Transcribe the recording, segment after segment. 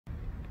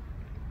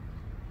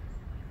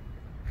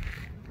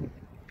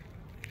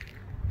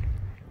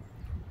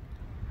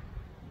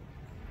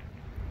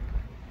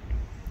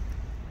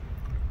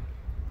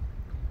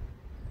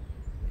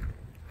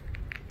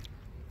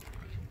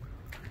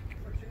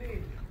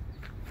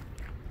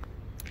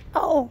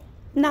Oh,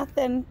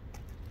 nothing.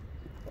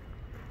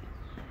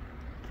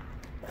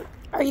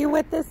 Are you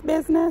with this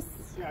business?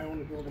 Yeah, I own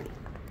the building.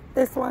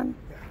 This one?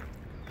 Yeah.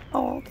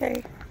 Oh,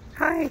 okay.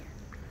 Hi.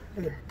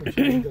 What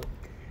you do?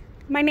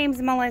 My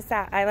name's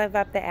Melissa. I live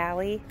up the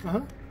alley.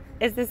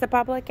 Is this a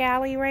public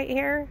alley right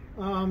here?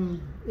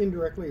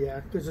 Indirectly, yeah,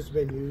 because it's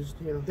been used.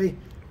 You know,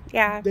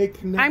 Yeah. they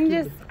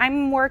connected.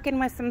 I'm working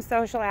with some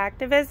social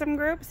activism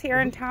groups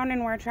here in town,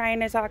 and we're trying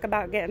to talk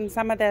about getting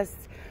some of this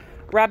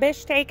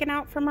rubbish taken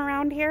out from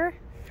around here.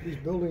 These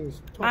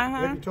buildings.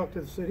 Have you talked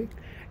to the city?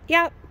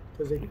 Yep.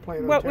 Because they plan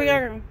on What we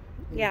tearing are,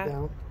 these yeah.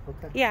 down.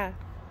 Okay. Yeah.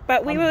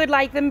 But we would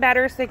like them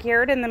better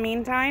secured in the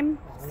meantime.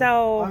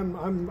 So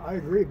I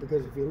agree,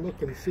 because if you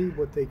look and see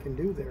what they can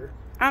do there.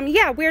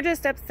 yeah, we're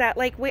just upset.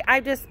 Like I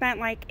just spent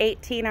like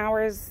 18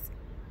 hours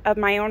of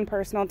my own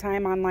personal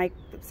time on like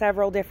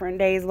several different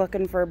days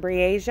looking for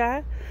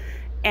Briasia,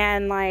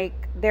 and like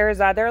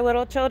there's other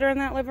little children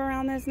that live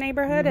around this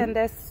neighborhood, and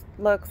this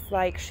looks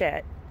like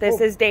shit. This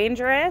is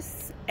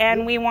dangerous,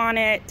 and we want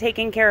it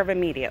taken care of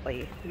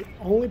immediately. The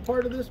only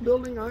part of this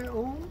building I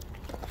own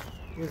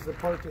is the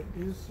part that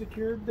is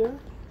secured there.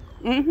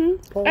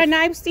 And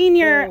I've seen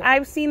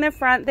I've seen the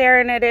front there,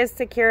 and it is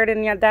secured,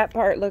 and yet that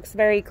part looks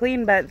very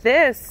clean. But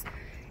this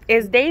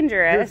is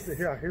dangerous.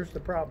 Here's the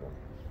problem.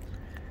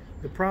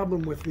 The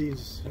problem with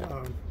these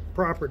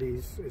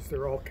properties is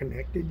they're all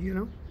connected.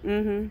 You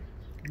know.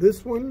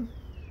 This one,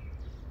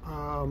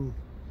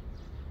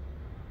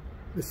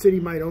 the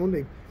city might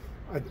own.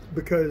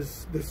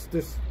 Because this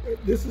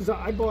is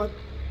I bought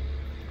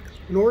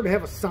in order to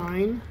have a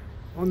sign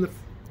on the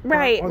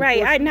right.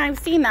 And I've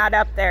seen that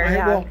up there.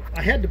 Well,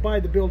 I had to buy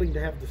the building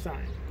to have the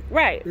sign.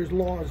 Right. There's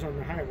laws on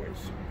the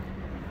highways.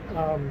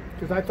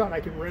 Because I thought I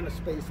could rent a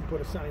space and put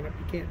a sign up.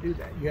 You can't do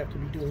that. You have to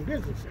be doing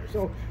business there.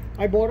 So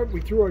I bought it. We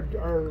threw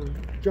our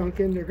junk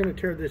in. They're going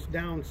to tear this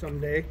down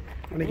someday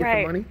when they get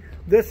the money.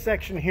 This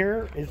section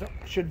here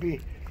should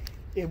be.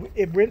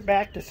 It went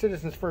back to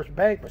Citizens First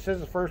Bank, but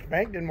Citizens First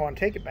Bank didn't want to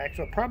take it back,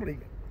 so it probably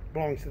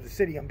belongs to the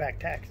city on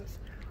back taxes.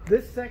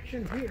 This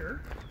section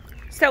here.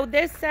 So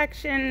this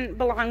section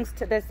belongs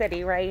to the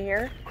city right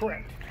here?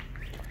 Correct.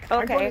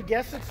 Okay. I'm going to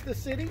guess it's the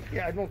city.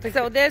 Yeah, I don't think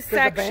so. This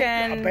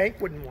section. A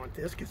bank wouldn't want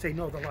this because they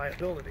know the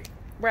liability.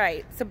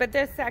 Right. So, but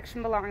this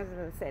section belongs to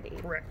the city.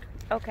 Correct.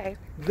 Okay.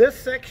 This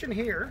section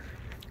here.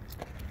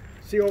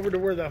 See over to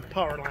where the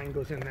power line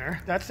goes in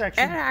there. That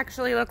section. It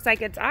actually looks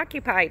like it's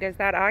occupied. Is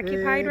that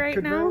occupied right now? It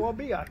could very well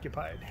be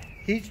occupied.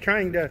 He's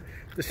trying to.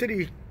 The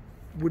city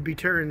would be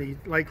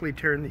likely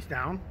tearing these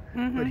down,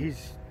 but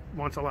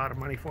wants a lot of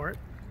money for it.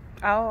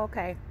 Oh,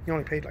 okay. He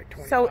only paid like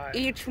 $25. So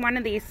each one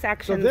of these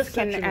sections. So this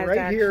section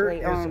right here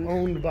is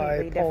owned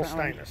by Paul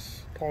Steinus.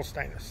 Paul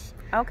Steinus.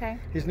 Okay.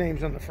 His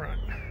name's on the front.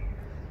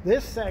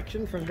 This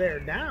section from there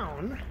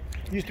down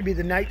used to be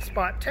the Night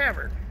Spot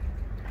Tavern.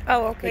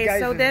 Oh, okay.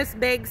 So this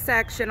big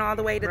section all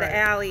the way to the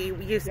alley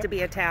used to be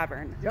a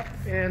tavern. Yep.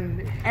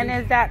 And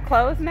is that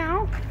closed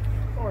now?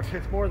 Oh,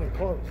 it's more than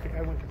closed.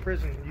 I went to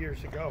prison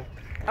years ago.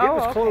 It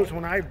was closed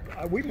when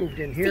we moved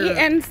in here. See,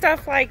 and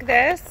stuff like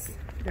this.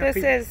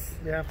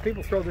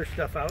 People throw their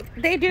stuff out.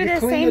 They do the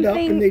same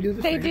thing. They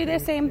do the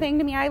same thing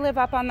to me. I live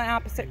up on the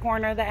opposite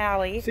corner of the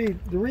alley. See,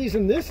 the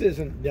reason this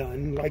isn't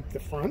done like the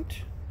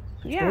front,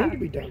 it's going to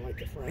be done like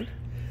the front,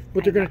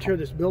 but they're going to tear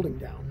this building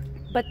down.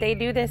 But they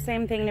do the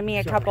same thing to me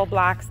a couple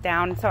blocks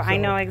down, so I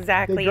know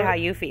exactly how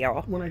you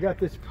feel. When I got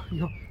this,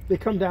 they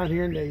come down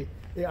here and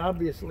they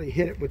obviously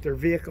hit it with their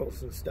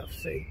vehicles and stuff.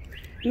 See,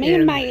 me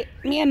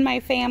and my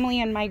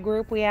family and my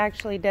group, we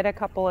actually did a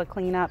couple of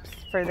cleanups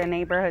for the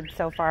neighborhood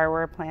so far.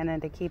 We're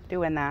planning to keep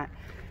doing that.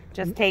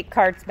 Just take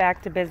carts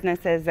back to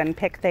businesses and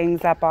pick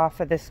things up off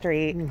of the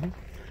street.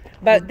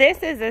 But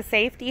this is a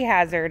safety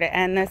hazard,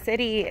 and the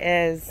city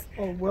is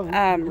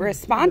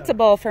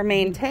responsible for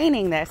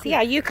maintaining this.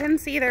 Yeah, you can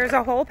see there's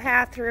a whole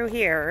path through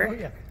here. Oh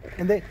yeah,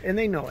 and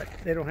they know it.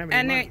 They don't have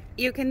any money.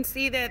 You can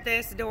see that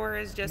this door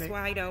is just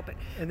wide open.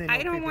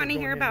 I don't want to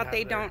hear about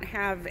they don't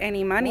have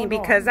any money,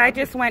 because I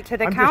just went to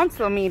the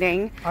council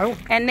meeting,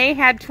 and they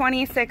had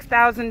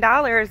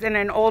 $26,000 in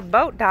an old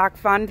boat dock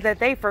fund that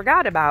they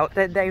forgot about,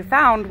 that they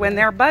found when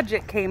their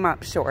budget came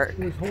up short.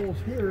 There's holes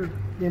here.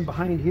 In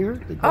behind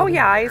here. Oh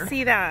yeah, I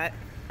see that.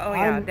 Oh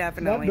yeah,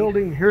 definitely. That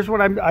building. Here's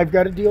what I've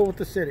got to deal with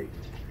the city.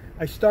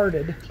 I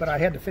started, but I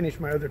had to finish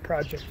my other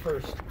project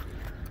first.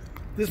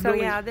 The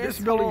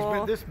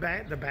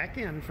back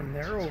end from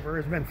there over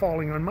has been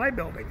falling on my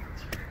building.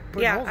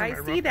 Yeah, I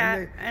see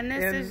that. And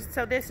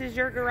this is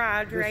your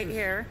garage right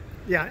here.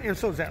 Yeah, and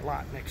so is that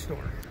lot next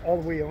door.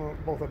 All the way on,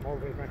 both of them all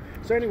the way around.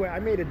 So anyway, I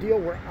made a deal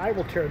where I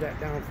will tear that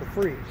down for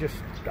free.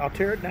 I'll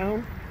tear it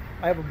down.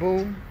 I have a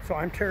boom, so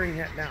I'm tearing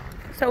that down.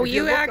 So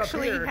you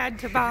actually had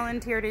to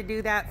volunteer to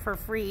do that for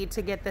free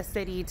to get the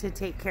city to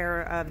take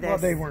care of this. Well,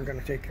 they weren't going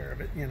to take care of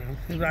it,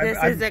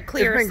 This is a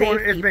clear safety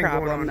problem. It's been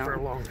going on for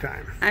a long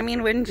time. I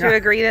mean, wouldn't you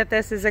agree that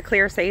this is a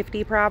clear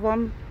safety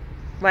problem?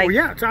 Like, well,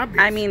 yeah, it's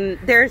obvious. I mean,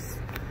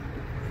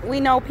 we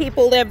know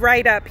people live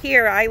right up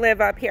here. I live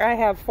up here. I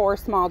have 4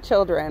 small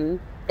children.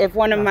 If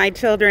one of my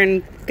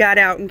children got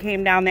out and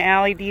came down the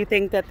alley, do you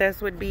think that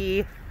this would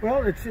be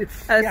Well, it's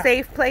a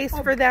safe place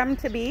for them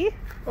to be?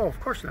 Oh, of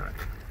course not.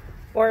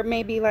 Or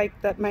maybe like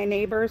my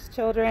neighbor's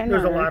children?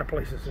 There's a lot of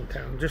places in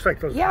town, just like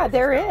those. Yeah,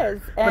 there is.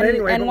 But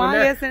anyway, and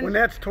why isn't... when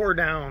that's tore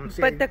down...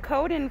 See, but the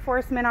code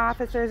enforcement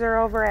officers are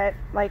over at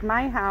like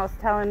my house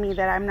telling me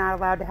that I'm not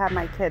allowed to have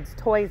my kids'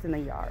 toys in the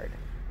yard.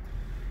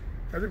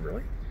 Are they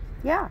really?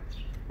 Yeah.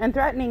 And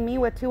threatening me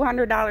with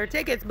 $200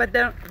 tickets, but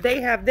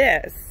they have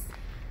this.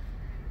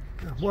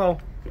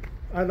 Well,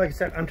 like I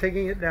said, I'm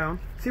taking it down.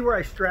 See where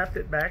I strapped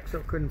it back so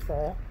it couldn't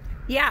fall?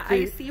 Yeah,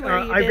 I see where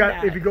you did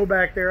that. If you go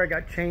back there, I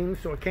got chains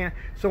so it can't.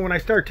 So when I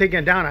start taking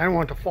it down, I don't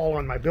want it to fall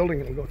on my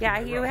building and go through.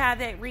 Yeah, the you road.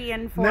 have it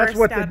reinforced.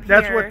 And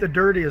that's what the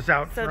dirt is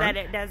out so front. that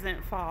it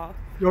doesn't fall.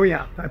 Oh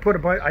yeah, I put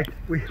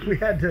we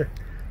had to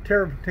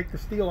take the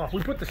steel off.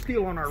 We put the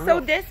steel on our roof. So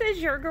this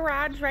is your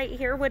garage right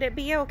here. Would it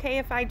be okay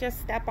if I just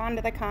step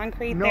onto the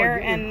concrete there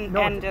and just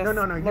no, you don't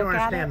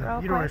understand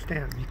that. You don't quick?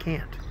 understand. You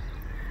can't.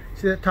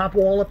 See that top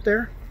wall up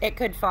there? It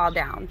could fall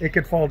down. It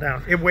could fall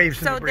down. It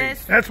waves in the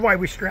breeze. That's why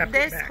we strapped it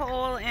back. This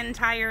whole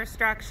entire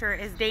structure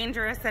is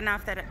dangerous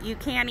enough that you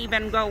can't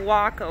even go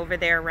walk over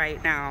there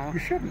right now. You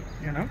shouldn't,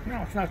 you know?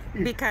 No, it's not.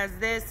 Because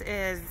this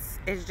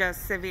is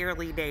just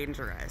severely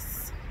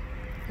dangerous.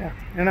 Yeah,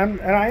 and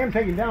I am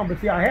taking down,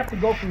 but see, I have to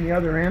go from the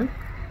other end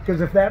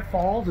because if that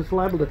falls, it's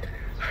liable to.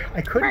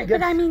 I couldn't get.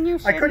 But I mean, you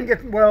shouldn't. I couldn't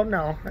get. Well,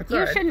 no, that's all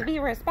right. You shouldn't be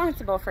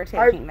responsible for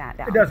taking that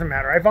down. It doesn't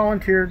matter. I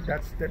volunteered.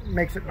 That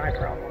makes it my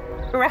problem.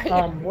 Right.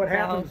 What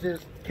happens is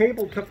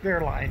Cable took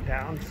their line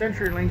down.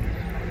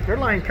 CenturyLink, their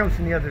line comes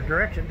from the other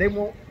direction.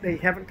 They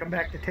haven't come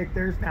back to take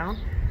theirs down.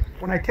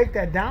 When I take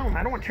that down,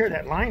 I don't want to tear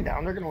that line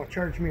down. They're going to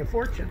charge me a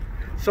fortune.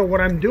 So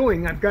what I'm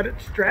doing, I've got it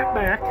strapped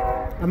back.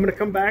 I'm going to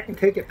come back and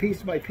take it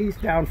piece by piece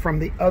down from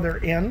the other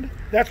end.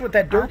 That's what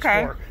that dirt's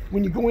for.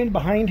 When you go in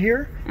behind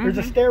here, there's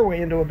a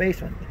stairway into a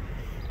basement.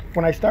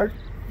 When I start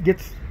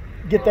get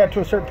that to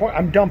a certain point,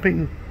 I'm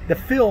dumping the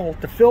fill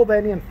to fill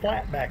that in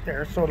flat back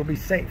there, so it'll be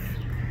safe.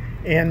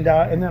 And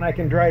then I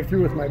can drive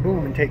through with my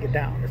boom and take it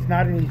down. It's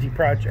not an easy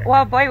project.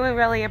 Well, boy, we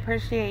really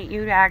appreciate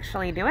you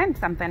actually doing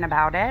something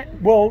about it.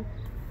 Well,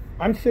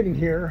 I'm sitting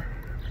here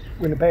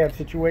in a bad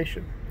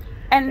situation.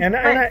 And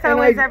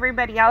so is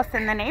everybody else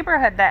in the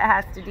neighborhood that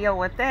has to deal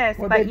with this.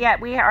 Well, but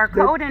yet our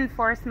code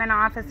enforcement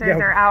officers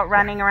are out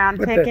running around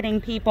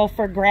ticketing people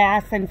for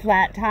grass and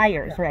flat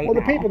tires right now.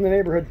 Well, the people in the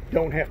neighborhood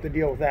don't have to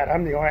deal with that.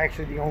 I'm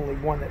actually the only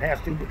one that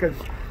has to because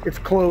it's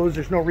closed.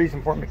 There's no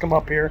reason for them to come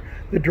up here.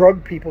 The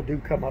drug people do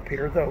come up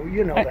here, though.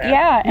 You know that.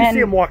 Yeah. You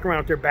see them walking around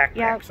with their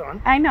backpacks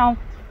on. I know.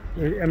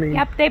 I mean,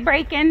 yep, they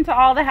break into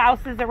all the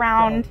houses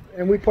around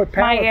and we put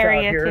pallets my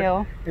area out here,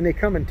 too. And they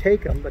come and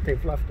take them, but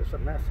they've left us a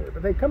mess here.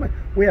 But they come in.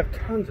 We have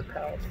tons of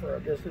pallets for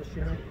our business,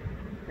 you know,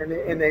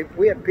 and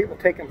we have people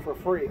take them for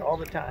free all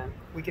the time.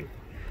 We can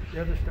the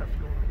other stuff's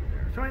going over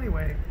there. So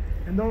anyway,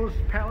 and those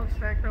pallets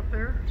stacked up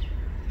there,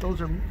 those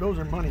are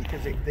money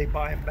because they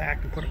buy them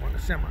back and put them on the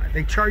semi.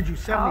 They charge you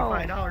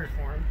 $75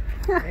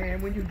 for them,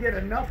 and when you get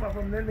enough of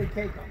them, then they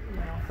take them. You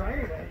know. So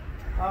anyway,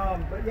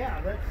 but yeah,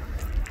 that's.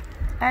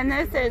 And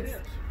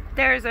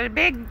there's a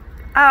big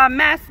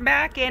mess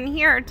back in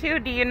here too.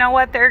 Do you know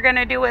what they're going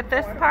to do with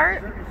this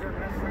part?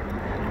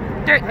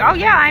 Oh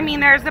yeah, I mean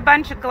there's a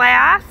bunch of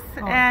glass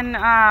and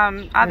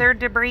other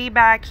debris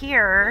back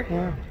here.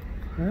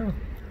 Yeah.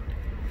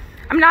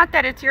 I'm not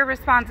that it's your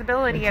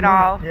responsibility at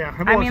all. Yeah.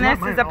 I mean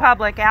this is a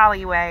public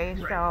alleyway,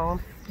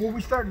 so. Well,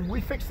 we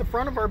fixed the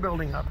front of our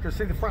building up because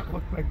see the front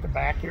looked like the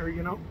back here,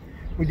 you know.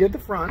 We did the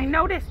front. I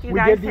noticed you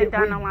guys had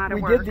done a lot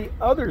of work. We did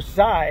the other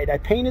side. I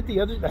painted the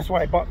other. That's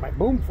why I bought my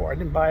boom for. I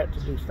didn't buy it to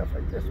do stuff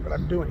like this, but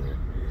I'm doing it.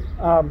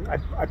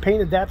 I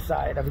painted that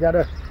side. I've got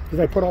to because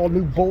I put all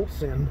new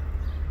bolts in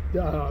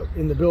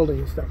the building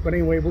and stuff. But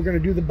anyway, we're going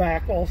to do the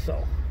back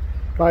also.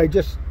 I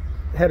just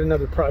had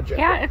another project.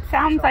 Yeah, it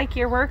sounds like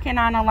you're working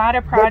on a lot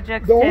of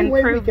projects to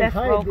improve this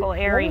local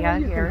area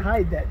here. You can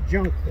hide that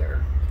junk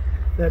there.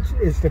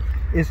 Is to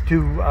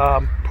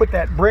put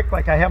that brick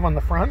like I have on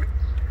the front.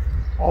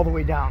 All the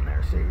way down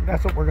there. See,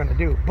 that's what we're going to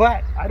do.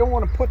 But I don't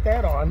want to put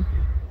that on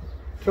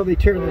until they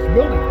tear this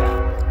building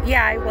down.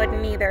 Yeah, I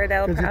wouldn't either.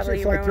 They'll probably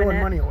it's like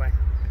throwing money away.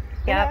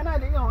 Yeah.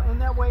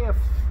 And that way, if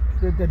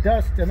the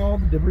dust and all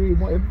the debris,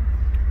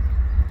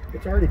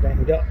 it's already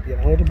banged up. You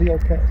know, it'll be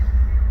okay.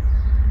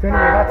 So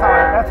anyway,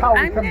 that's how we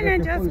I'm come to the gonna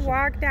conclusion. just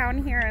walk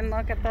down here and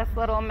look at this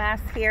little mess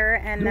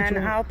here, and then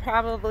I'll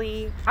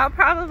probably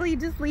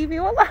just leave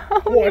you alone.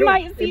 Well, you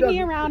might see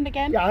me around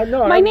again. Yeah, I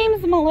know. My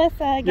name's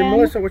Melissa again. You're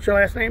Melissa. What's your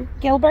last name?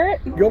 Gilbert.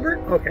 Gilbert?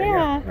 Okay.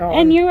 Yeah. Oh,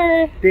 and you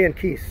are Dan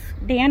Keese.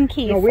 Dan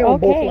Keese. No, we own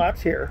both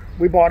lots here.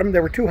 We bought them.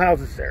 There were 2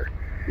 houses there,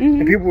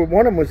 and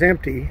one of them was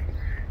empty.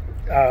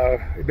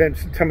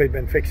 Somebody had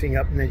been fixing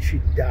up, and then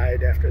she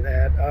died after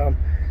that.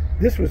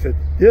 This was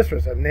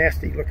a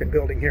nasty looking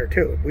building here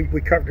too.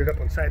 We covered it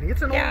up on siding.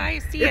 It's an old. Yeah, I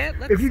see it.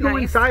 Looks if you go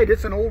nice. inside,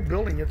 it's an old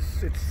building.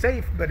 It's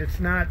safe, but it's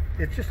not.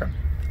 It's just a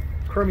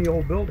crummy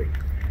old building,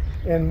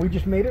 and we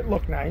just made it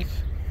look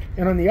nice.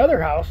 And on the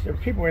other house, there were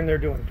people in there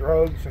doing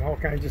drugs and all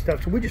kinds of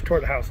stuff. So we just tore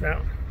the house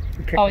down.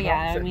 and kick Oh them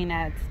yeah, out. I So, mean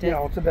it's just, you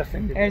know, it's the best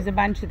thing to there's do. a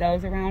bunch of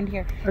those around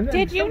here. And then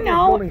Did some you of those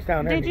know? buildings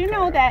down there Did you need know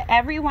torn that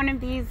every one of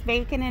these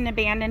vacant and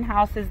abandoned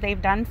houses,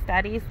 they've done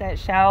studies that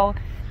show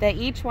that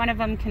each one of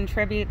them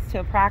contributes to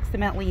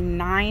approximately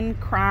 9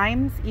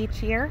 crimes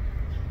each year.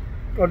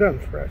 Oh, it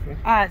doesn't surprise me.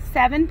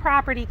 7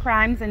 property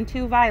crimes and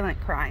 2 violent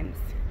crimes.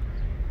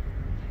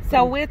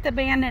 So with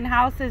abandoned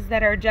houses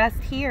that are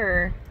just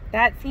here,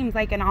 that seems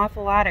like an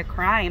awful lot of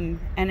crime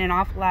and an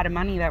awful lot of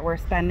money that we're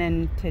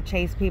spending to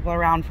chase people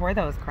around for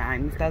those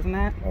crimes, doesn't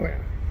it? Oh yeah,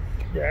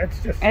 yeah.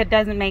 It's just It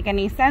doesn't make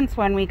any sense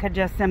when we could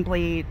just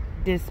simply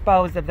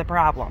dispose of the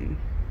problem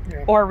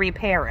yeah. or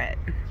repair it.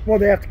 Well,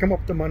 they have to come up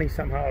with the money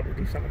somehow to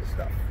do some of the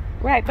stuff.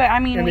 Right, but I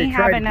mean, And they we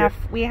try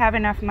have to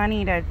enough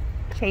money to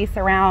chase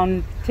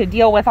around to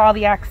deal with all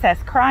the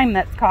excess crime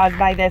that's caused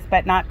by this,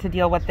 but not to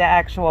deal with the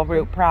actual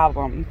root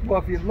problem.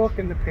 Well, if you look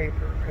in the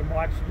paper and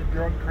watch the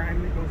drug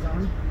crime that goes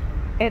on,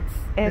 It's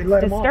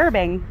let 'em off.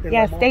 disturbing. They let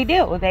Yes, 'em they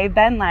off. do. They've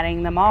been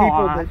letting them all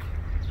people off. that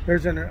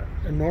there's an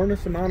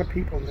enormous amount of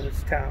people in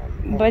this town.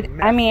 on But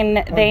meth, I mean,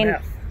 on they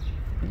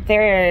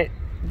meth.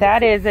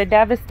 that is a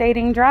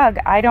devastating drug.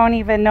 I don't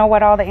even know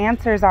what all the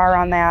answers are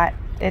on that.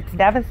 It's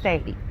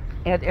devastating.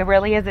 It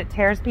really is. It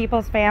tears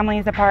people's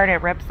families apart.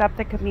 It rips up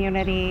the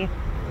community,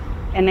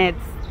 and And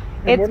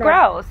it's we're not-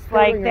 gross.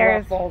 Like Sterling and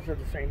there's Rock Falls are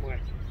the same way.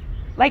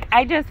 like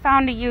I just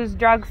found a used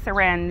drug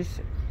syringe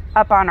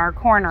up on our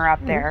corner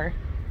up there,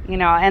 you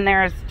know, and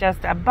there's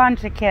just a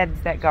bunch of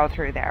kids that go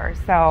through there.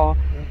 So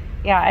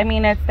yeah, I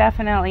mean, it's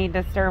definitely a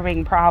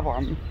disturbing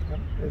problem.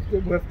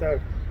 With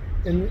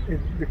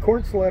the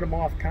courts let them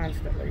off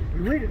constantly.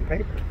 We read it in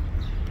paper.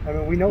 I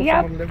mean, we know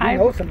Yep, some of them. We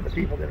know some of the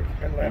people that have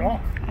been let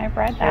off. I've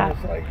read And that.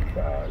 it's like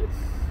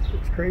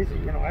it's crazy.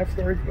 You know, I have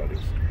storage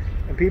buildings,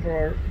 and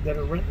people that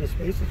are renting the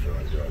spaces are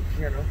on drugs.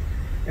 You know,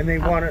 and they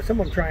want to.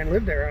 Someone try and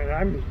live there,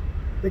 and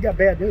they got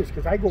bad news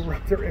because I go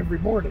around there every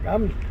morning.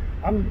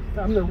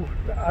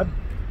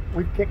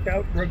 We've kicked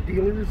out drug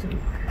dealers and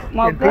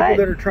people good.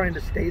 that are trying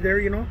to stay there.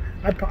 You know,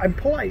 I'm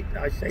polite.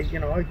 I say, you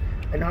know,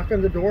 I knock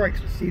on the door. I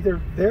see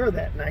they're there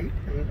that night,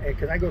 and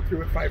because I go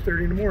through at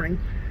 5:30 in the morning.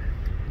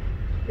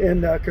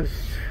 And because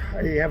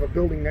I have a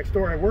building next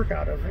door I work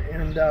out of,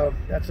 and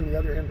that's on the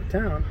other end of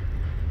town.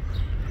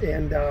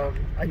 And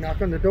I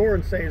knock on the door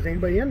and say, "Is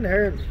anybody in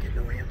there?" And I get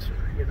no answer,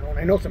 you know. And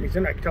I know somebody's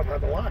in there. I can tell by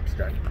the lock's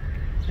done.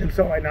 And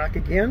so I knock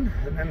again,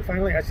 and then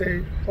finally I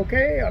say,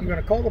 "Okay, I'm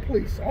going to call the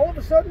police." All of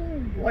a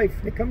sudden,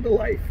 they come to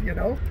life, you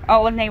know.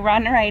 Oh, and they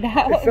run right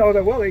out. And so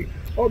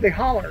they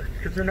holler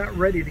because they're not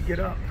ready to get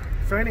up.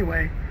 So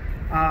anyway.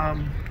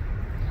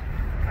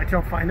 I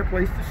tell find a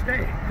place to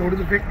stay. Go to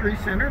the Victory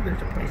Center.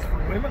 There's a place for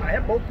women. I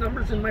have both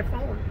numbers in my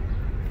phone.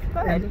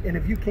 Good. And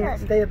if you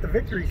can't stay at the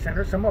Victory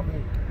Center, some of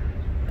them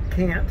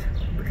can't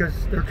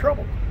because they're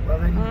troubled. Well,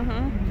 then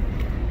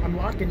I'm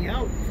locking you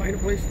out. Find a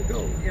place to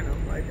go. You know,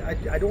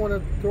 I don't want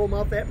to throw them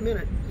out that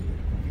minute.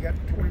 You got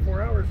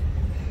 24 hours.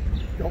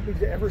 Don't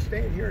be ever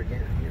staying here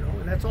again. You know,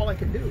 and that's all I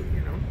can do.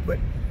 You know, but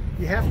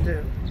you have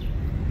to.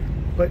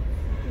 But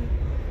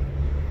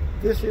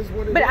this is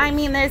what it is. But I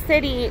mean, the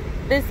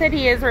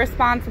city is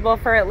responsible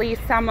for at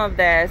least some of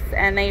this,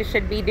 and they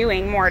should be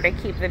doing more to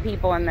keep the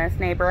people in this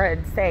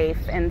neighborhood safe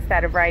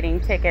instead of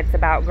writing tickets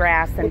about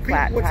grass and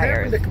flat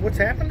tires. What's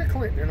happened to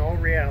Clinton in all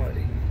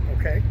reality,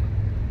 okay,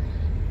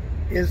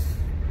 is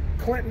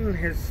Clinton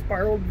has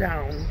spiraled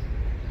down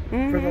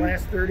for the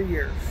last 30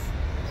 years.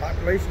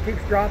 Population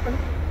keeps dropping.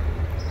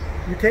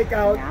 You take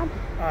out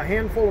a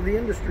handful of the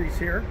industries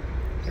here.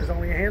 There's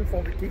only a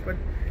handful to keep it.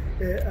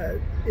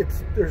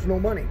 There's no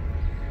money.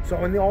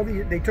 So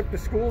they took the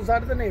schools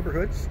out of the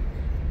neighborhoods.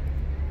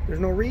 There's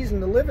no reason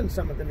to live in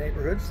some of the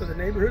neighborhoods, so the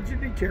neighborhoods are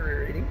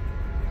deteriorating.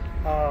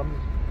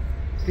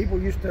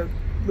 People used to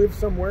live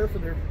somewhere for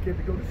their kid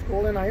to go to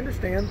school, and I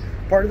understand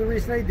part of the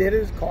reason they did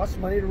it is it costs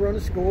money to run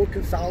a school,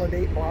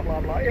 consolidate, blah, blah,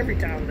 blah. Every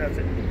town does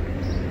it.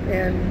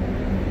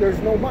 And there's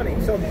no money.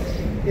 So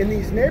in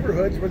these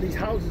neighborhoods where these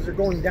houses are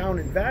going down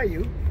in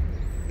value,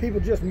 people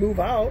just move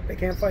out. They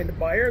can't find a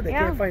buyer. They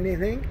can't find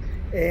anything.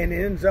 And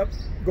it ends up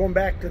going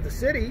back to the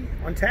city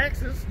on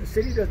taxes. The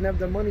city doesn't have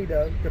the money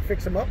to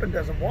fix them up and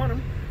doesn't want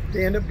them.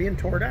 They end up being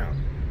tore down.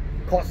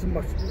 Costs them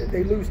much.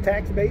 They lose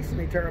tax base and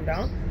they tear them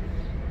down.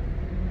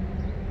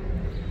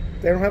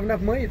 They don't have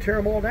enough money to tear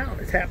them all down.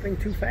 It's happening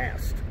too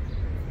fast.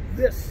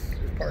 This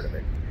is part of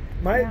it.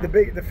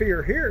 The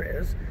fear here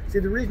is, see,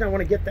 the reason I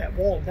want to get that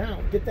wall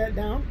down,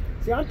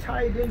 see, I'm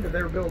tied into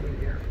their building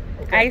here.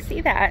 Okay? I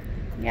see that.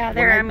 Yeah,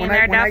 they're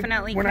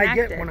definitely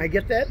connected. When I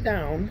get that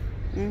down,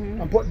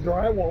 I'm putting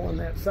drywall on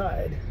that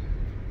side,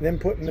 then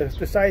putting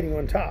the siding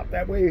on top.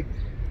 That way,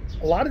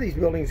 a lot of these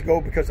buildings go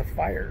because of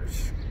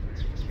fires.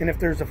 And if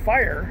there's a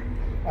fire,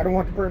 I don't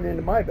want to burn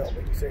into my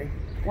building, see?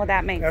 Well,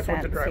 that makes sense,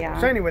 That's what the drywall. yeah.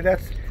 So anyway,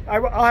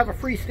 I'll have a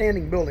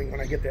freestanding building when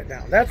I get that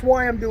down. That's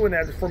why I'm doing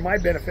that, is for my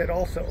benefit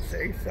also,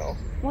 see? So.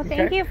 Well,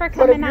 thank you for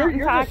coming out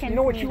and talking you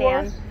know what to me, you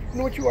are? Dan. You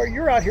know what you are?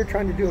 You're out here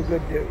trying to do a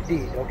good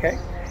deed, okay?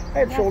 I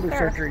had shoulder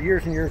surgery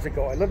years and years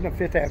ago. I lived on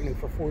Fifth Avenue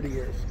for 40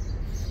 years.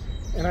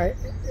 And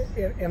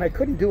I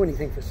couldn't do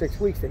anything for 6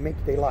 weeks.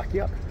 They lock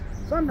you up.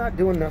 So I'm not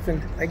doing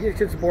nothing. I guess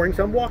it's boring.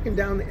 So I'm walking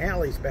down the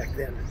alleys back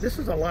then. This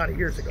was a lot of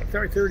years ago,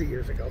 30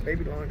 years ago,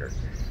 maybe longer.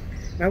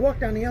 And I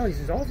walked down the alleys,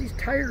 there's all these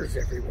tires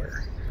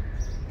everywhere.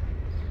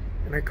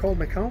 And I called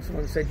my council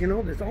and said, you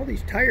know, there's all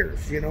these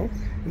tires, you know.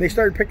 And they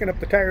started picking up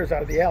the tires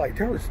out of the alley.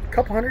 There was a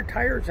couple hundred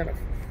tires in a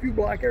few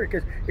block area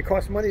because it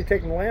costs money to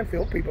take them to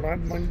landfill. People don't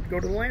have money to go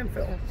to the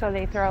landfill. So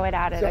they throw it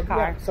out of the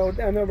car. Yeah, so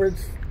in other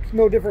words, it's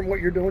no different what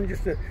you're doing,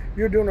 just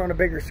you're doing it on a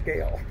bigger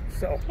scale.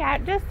 So yeah,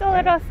 just a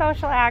little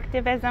social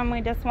activism. We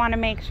just want to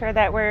make sure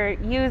that we're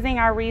using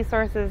our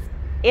resources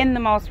in the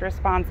most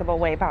responsible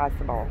way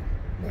possible.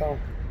 Well,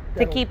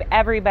 to keep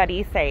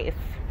everybody safe.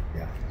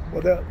 Yeah.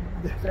 Well,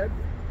 if you're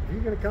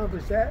going to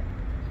accomplish that,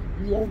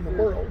 you own the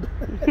world.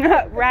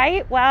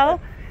 Right? Well,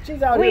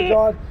 she's out here,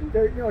 John.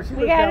 You know, she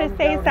we got to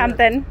say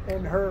something.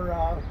 And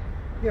her,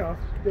 you know,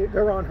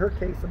 they're on her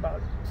case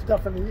about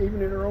stuff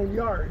even in her own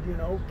yard. You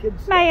know,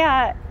 kids.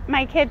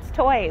 My kids'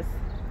 toys.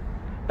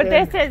 But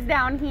this is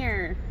down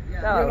here.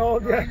 Yeah. So.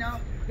 You know,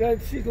 yeah,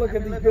 she's looking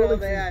at these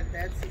buildings.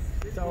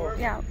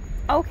 Yeah.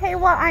 Okay,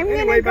 well, I'm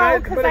going to go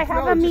because I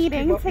have a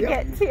meeting to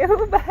get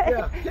to. But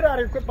yeah, get out of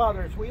here. Quit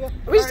bothering us, will you?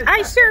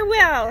 I sure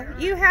will.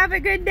 You have a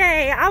good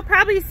day. I'll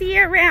probably see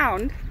you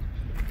around.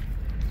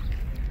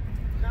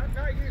 Not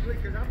usually,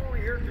 because I'm only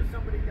here because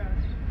somebody got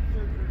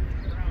surgery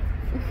around.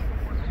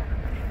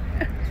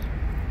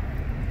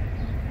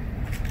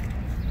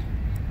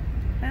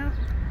 Well.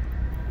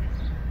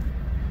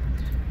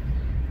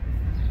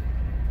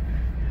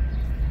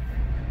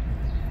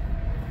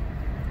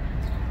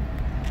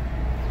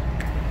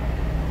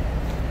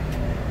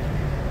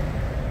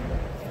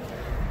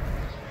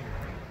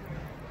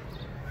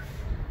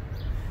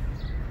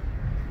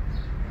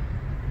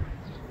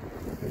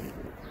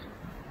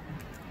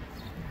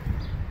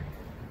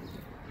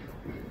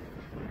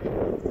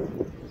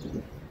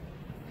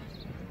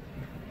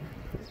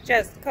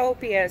 Just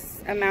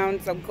copious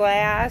amounts of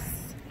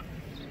glass.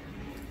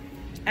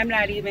 I'm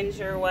not even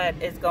sure what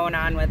is going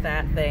on with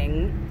that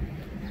thing.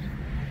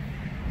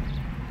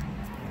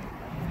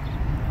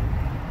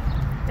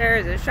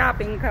 There's a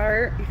shopping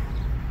cart.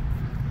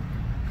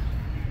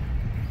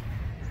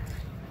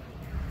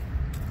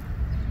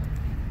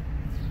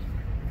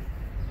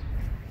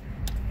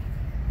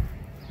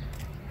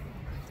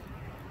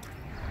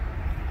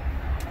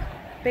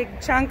 Big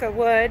chunk of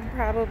wood,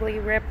 probably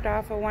ripped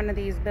off of one of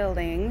these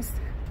buildings.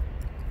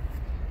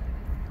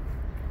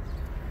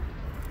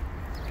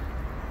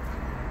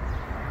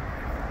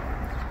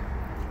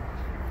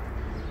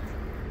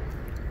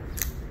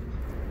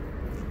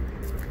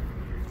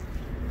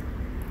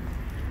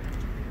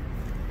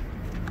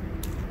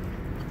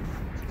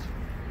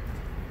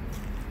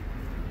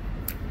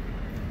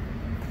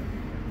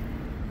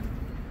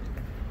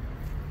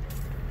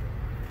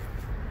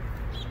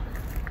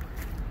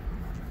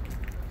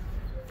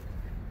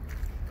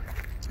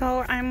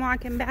 So I'm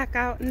walking back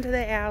out into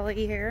the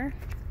alley here.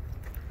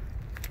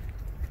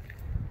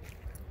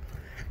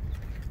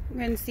 You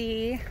can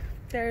see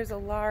there's a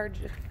large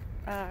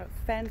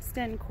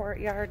fenced-in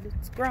courtyard.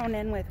 It's grown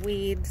in with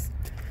weeds.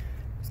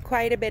 There's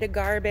quite a bit of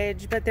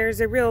garbage, but there's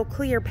a real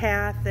clear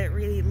path that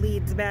really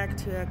leads back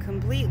to a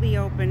completely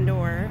open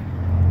door.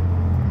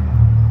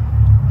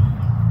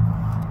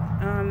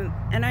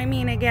 And I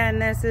mean, again,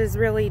 this is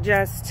really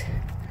just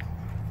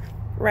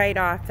right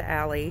off the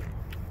alley.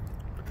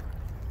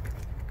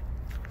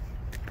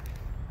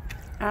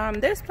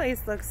 This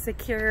place looks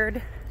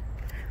secured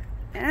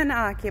and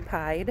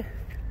occupied. You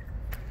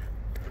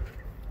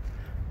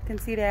can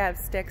see they have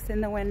sticks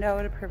in the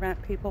window to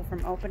prevent people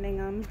from opening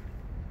them.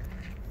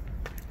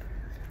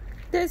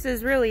 This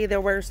is really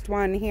the worst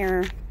one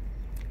here.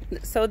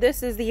 So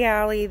this is the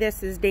alley.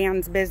 This is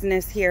Dan's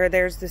business here.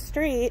 There's the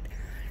street.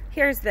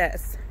 Here's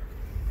this.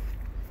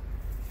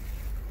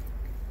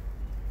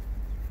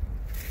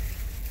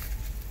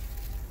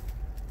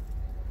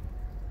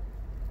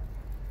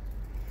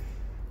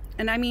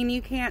 And I mean,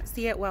 you can't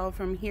see it well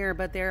from here,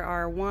 but there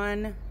are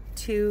 1,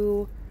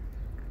 2,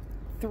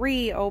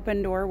 3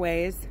 open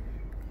doorways.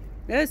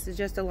 This is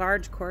just a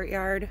large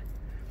courtyard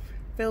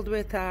filled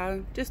with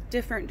just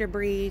different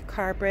debris,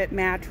 carpet,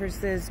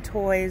 mattresses,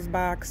 toys,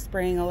 box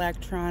spring,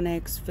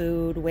 electronics,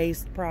 food,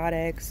 waste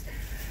products.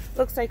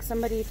 Looks like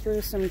somebody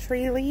threw some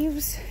tree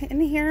leaves in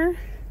here.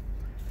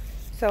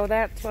 So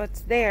that's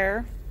what's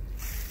there.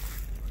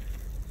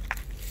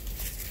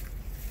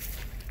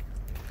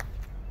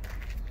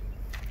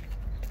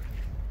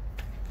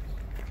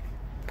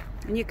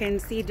 And you can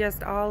see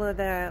just all of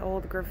the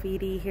old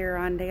graffiti here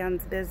on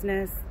Dan's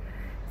business.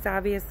 He's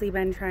obviously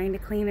been trying to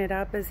clean it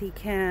up as he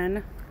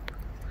can.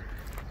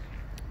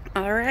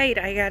 All right,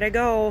 I gotta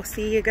go.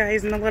 See you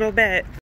guys in a little bit.